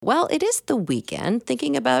Well, it is the weekend.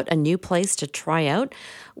 Thinking about a new place to try out,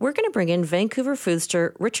 we're going to bring in Vancouver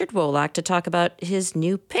foodster Richard Wolak to talk about his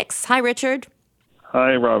new picks. Hi, Richard.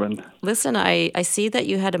 Hi, Robin. Listen, I see that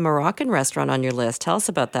you had a Moroccan restaurant on your list. Tell us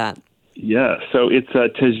about that. Yeah, so it's a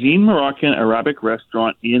Tagine Moroccan Arabic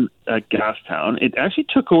restaurant in Gastown. It actually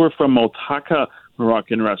took over from Multaka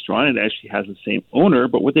Moroccan restaurant. It actually has the same owner,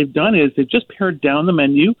 but what they've done is they've just pared down the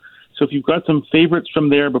menu. So if you've got some favorites from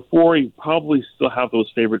there before, you probably still have those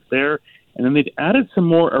favorites there. And then they've added some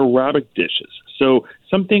more Arabic dishes. So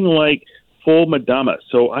something like full madama.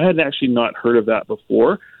 So I had actually not heard of that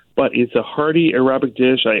before, but it's a hearty Arabic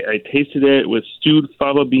dish. I tasted it with stewed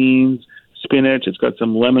fava beans, spinach. It's got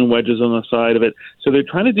some lemon wedges on the side of it. So they're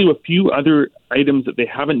trying to do a few other items that they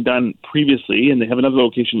haven't done previously, and they have another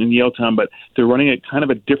location in Yaletown, but they're running a kind of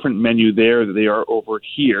a different menu there than they are over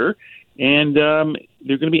here. And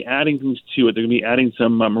they're going to be adding things to it. They're going to be adding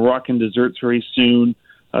some Moroccan desserts very soon.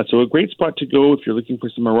 So a great spot to go if you're looking for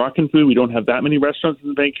some Moroccan food. We don't have that many restaurants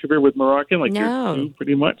in Vancouver with Moroccan, like No. your food,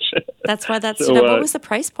 pretty much. That's why that's... So, what was the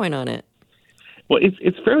price point on it? Well,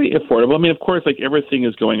 it's fairly affordable. I mean, of course, like everything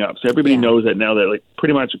is going up. So everybody knows that now that like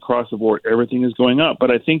pretty much across the board, everything is going up.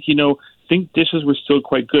 But I think, dishes were still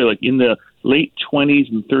quite good, like in the late 20s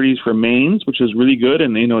and 30s for mains, which is really good.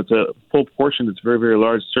 And, it's a full portion. It's very, very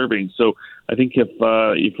large serving. So I think if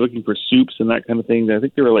you're looking for soups and that kind of thing, I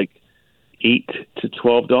think they were like $8 to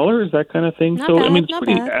 $12, that kind of thing. Not so, bad, it's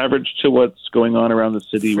pretty average to what's going on around the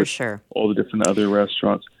city with all the different other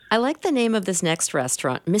restaurants. I like the name of this next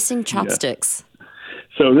restaurant, Missing Chopsticks. Yeah.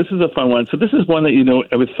 So this is a fun one. So this is one that,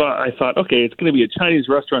 I thought, okay, it's going to be a Chinese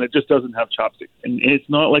restaurant. It just doesn't have chopsticks. And it's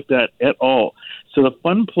not like that at all. So the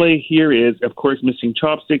fun play here is, of course, Missing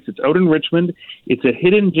Chopsticks. It's out in Richmond. It's a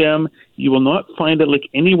hidden gem. You will not find it like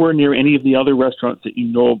anywhere near any of the other restaurants that you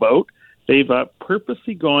know about. They've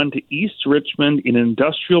purposely gone to East Richmond in an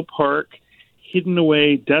industrial park, hidden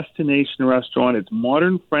away destination restaurant. It's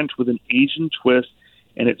modern French with an Asian twist.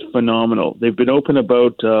 And it's phenomenal. They've been open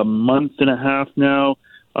about a month and a half now.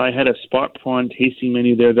 I had a spot prawn tasting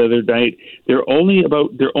menu there the other night. They're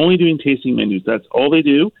only doing tasting menus. That's all they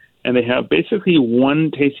do. And they have basically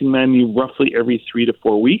one tasting menu roughly every 3 to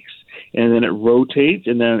 4 weeks. And then it rotates,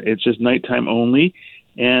 and then it's just nighttime only.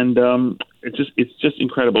 And it's just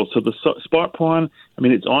incredible. So the spot prawn,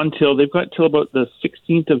 it's on they've got till about the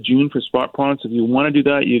 16th of June for spot prawn. So if you want to do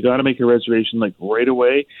that, you got to make a reservation like right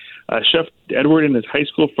away. Chef Edward and his high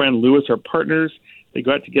school friend Lewis are partners. They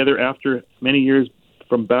got together after many years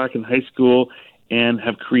from back in high school and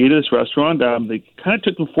have created this restaurant. They kind of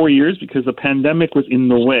took them 4 years because the pandemic was in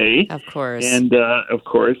the way. Of course.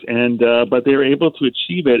 But they were able to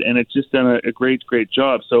achieve it, and it's just done a great, great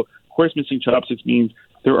job. So, of course, Missing Chopsticks means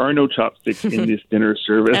there are no chopsticks in this dinner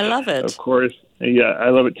service. I love it. Of course. Yeah, I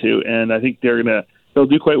love it too. And I think they'll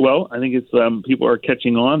do quite well. I think it's people are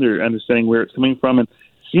catching on. They're understanding where it's coming from. And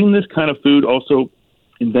seeing this kind of food also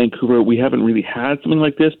in Vancouver, we haven't really had something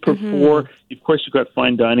like this before. Of course, you've got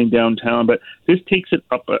fine dining downtown, but this takes it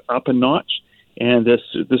up a notch. And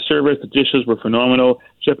the service, the dishes were phenomenal.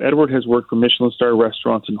 Chef Edward has worked for Michelin star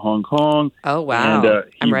restaurants in Hong Kong. Oh, wow. And,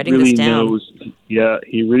 I'm writing this down.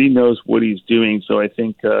 He really knows what he's doing. So I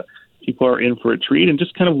think people are in for a treat. And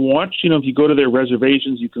just kind of watch, if you go to their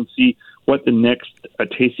reservations, you can see what the next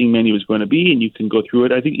tasting menu is going to be, and you can go through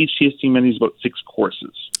it. I think each tasting menu is about 6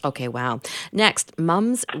 courses. Okay, wow. Next,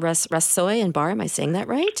 Mum's Rasoi and Bar. Am I saying that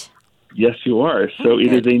right? Yes, you are. So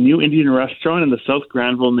it is a new Indian restaurant in the South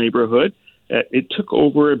Granville neighborhood. It took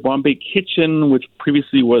over Bombay Kitchen, which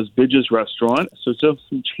previously was Bidge's restaurant. So just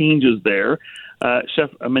some changes there.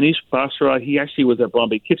 Chef Manish Basra, he actually was at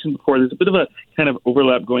Bombay Kitchen before. There's a bit of a kind of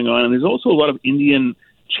overlap going on. And there's also a lot of Indian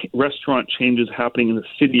restaurant changes happening in the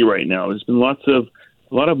city right now. There's been a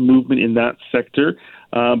lot of movement in that sector.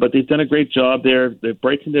 But they've done a great job there. They've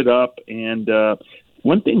brightened it up. And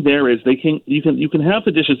one thing there is you can have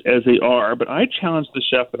the dishes as they are, but I challenged the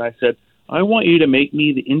chef and I said, I want you to make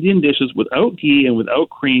me the Indian dishes without ghee and without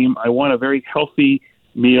cream. I want a very healthy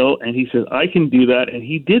meal. And he said, I can do that. And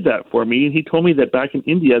he did that for me. And he told me that back in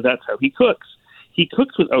India, that's how he cooks. He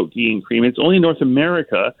cooks without ghee and cream. It's only in North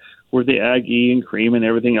America where they add ghee and cream and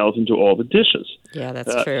everything else into all the dishes. Yeah,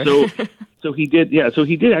 that's true. So he did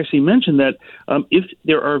actually mention that if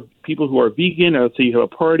there are people who are vegan, or let's say you have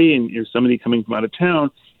a party and you're somebody coming from out of town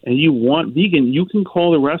and you want vegan, you can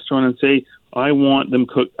call the restaurant and say, I want to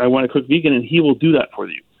cook vegan, and he will do that for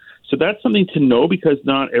you. So that's something to know, because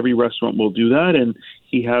not every restaurant will do that, and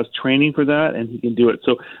he has training for that, and he can do it.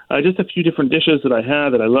 So just a few different dishes that I had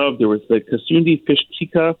that I loved. There was the Kasundi fish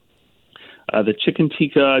tikka, the chicken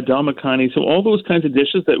tikka, dal makhani. So all those kinds of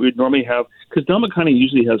dishes that we'd normally have, because dal makhani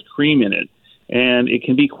usually has cream in it. and it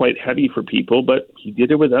can be quite heavy for people, but he did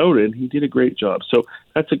it without it, and he did a great job. So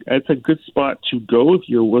that's a good spot to go if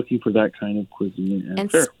you're looking for that kind of cuisine. And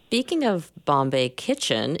speaking of Bombay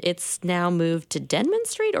Kitchen, it's now moved to Denman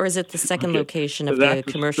Street, or is it the second location of the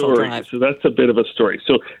Commercial Drive? So that's a bit of a story.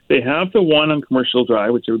 So they have the one on Commercial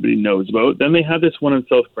Drive, which everybody knows about. Then they have this one in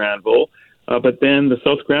South Granville, but then the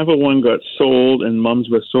South Granville one got sold, and Mum's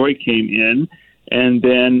Rasoi came in. And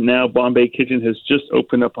then now Bombay Kitchen has just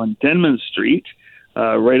opened up on Denman Street,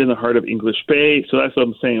 right in the heart of English Bay. So that's what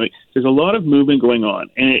I'm saying. Like, there's a lot of movement going on.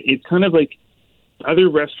 And it's kind of like other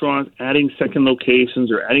restaurants adding second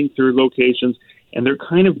locations or adding third locations, and they're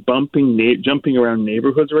kind of jumping around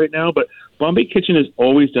neighborhoods right now. But Bombay Kitchen has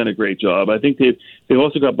always done a great job. I think they've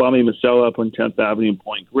also got Bombay Masala up on 10th Avenue in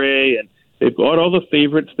Point Grey, and they've got all the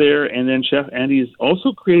favorites there, and then Chef Andy's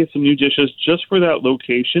also created some new dishes just for that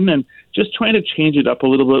location and just trying to change it up a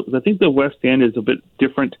little bit, because I think the West End is a bit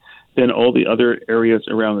different than all the other areas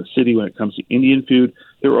around the city when it comes to Indian food.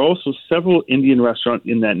 There are also several Indian restaurants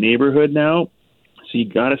in that neighborhood now, so you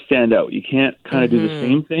got to stand out. You can't kind of do the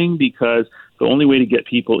same thing, because the only way to get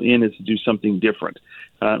people in is to do something different.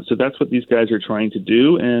 So that's what these guys are trying to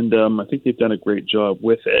do, and I think they've done a great job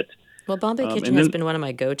with it. Well, Bombay Kitchen has been one of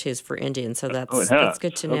my go-tos for Indian, so that's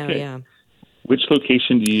good to know, yeah. Which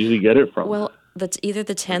location do you usually get it from? Well, that's either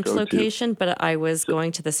the 10th location, but I was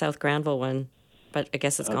going to the South Granville one, but I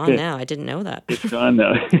guess it's gone now. I didn't know that. It's gone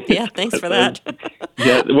now. Yeah, thanks for that.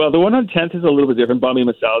 Yeah, well, the one on 10th is a little bit different, Bombay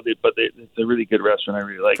Masala, but it's a really good restaurant. I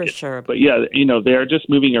really like it. For sure. But yeah, they are just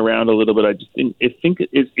moving around a little bit. I just think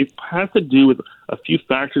it has to do with a few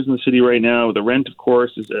factors in the city right now. The rent, of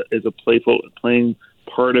course, is a playing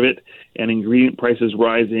part of it, and ingredient prices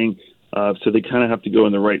rising. So they kind of have to go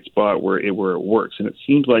in the right spot where it works. And it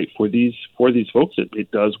seems like for these folks,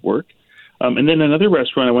 it does work. And then another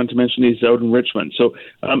restaurant I wanted to mention is out in Richmond. So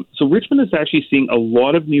Richmond is actually seeing a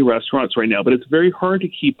lot of new restaurants right now, but it's very hard to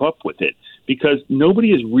keep up with it because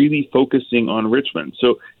nobody is really focusing on Richmond.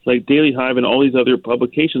 So like Daily Hive and all these other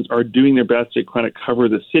publications are doing their best to kind of cover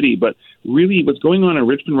the city. But really what's going on in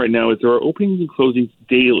Richmond right now is there are openings and closings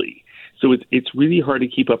daily. So it's really hard to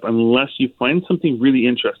keep up unless you find something really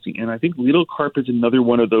interesting. And I think Little Carp is another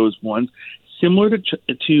one of those ones, similar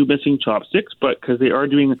to Missing Chopsticks, but because they are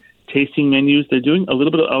doing tasting menus, they're doing a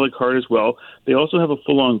little bit of a la carte as well. They also have a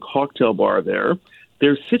full-on cocktail bar there.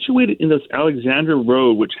 They're situated in this Alexandra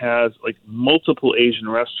Road, which has like multiple Asian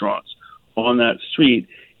restaurants on that street.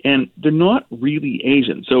 And they're not really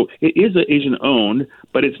Asian. So it is Asian-owned,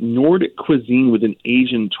 but it's Nordic cuisine with an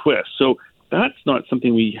Asian twist. So that's not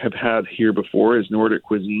something we have had here before, is Nordic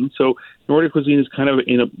cuisine. So Nordic cuisine is kind of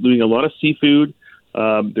doing a lot of seafood.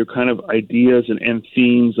 They're kind of ideas and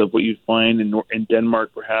themes of what you'd find in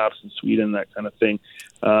Denmark, perhaps, in Sweden, that kind of thing.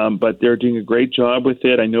 But they're doing a great job with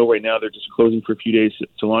it. I know right now they're just closing for a few days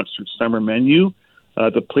to launch their summer menu.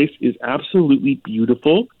 The place is absolutely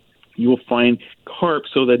beautiful. You will find carp,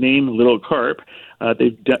 so the name Little Carp.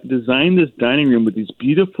 They've designed this dining room with these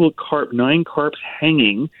beautiful 9 carps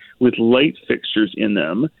hanging with light fixtures in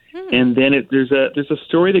them, and then there's a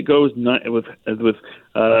story that goes with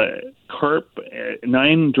carp,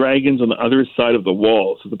 9 dragons on the other side of the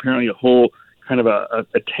wall. So apparently a whole kind of a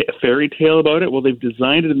fairy tale about it. Well, they've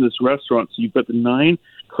designed it in this restaurant, so you've got the 9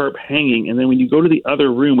 carp hanging, and then when you go to the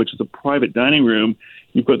other room, which is a private dining room,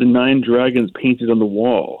 you've got the 9 dragons painted on the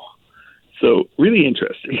wall. So really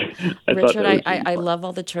interesting. Richard, I love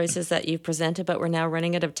all the choices that you've presented, but we're now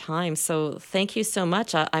running out of time. So thank you so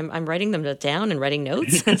much. I'm writing them down and writing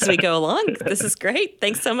notes as we go along. This is great.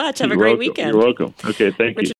 Thanks so much. Have a great weekend. You're welcome. Okay, thank you.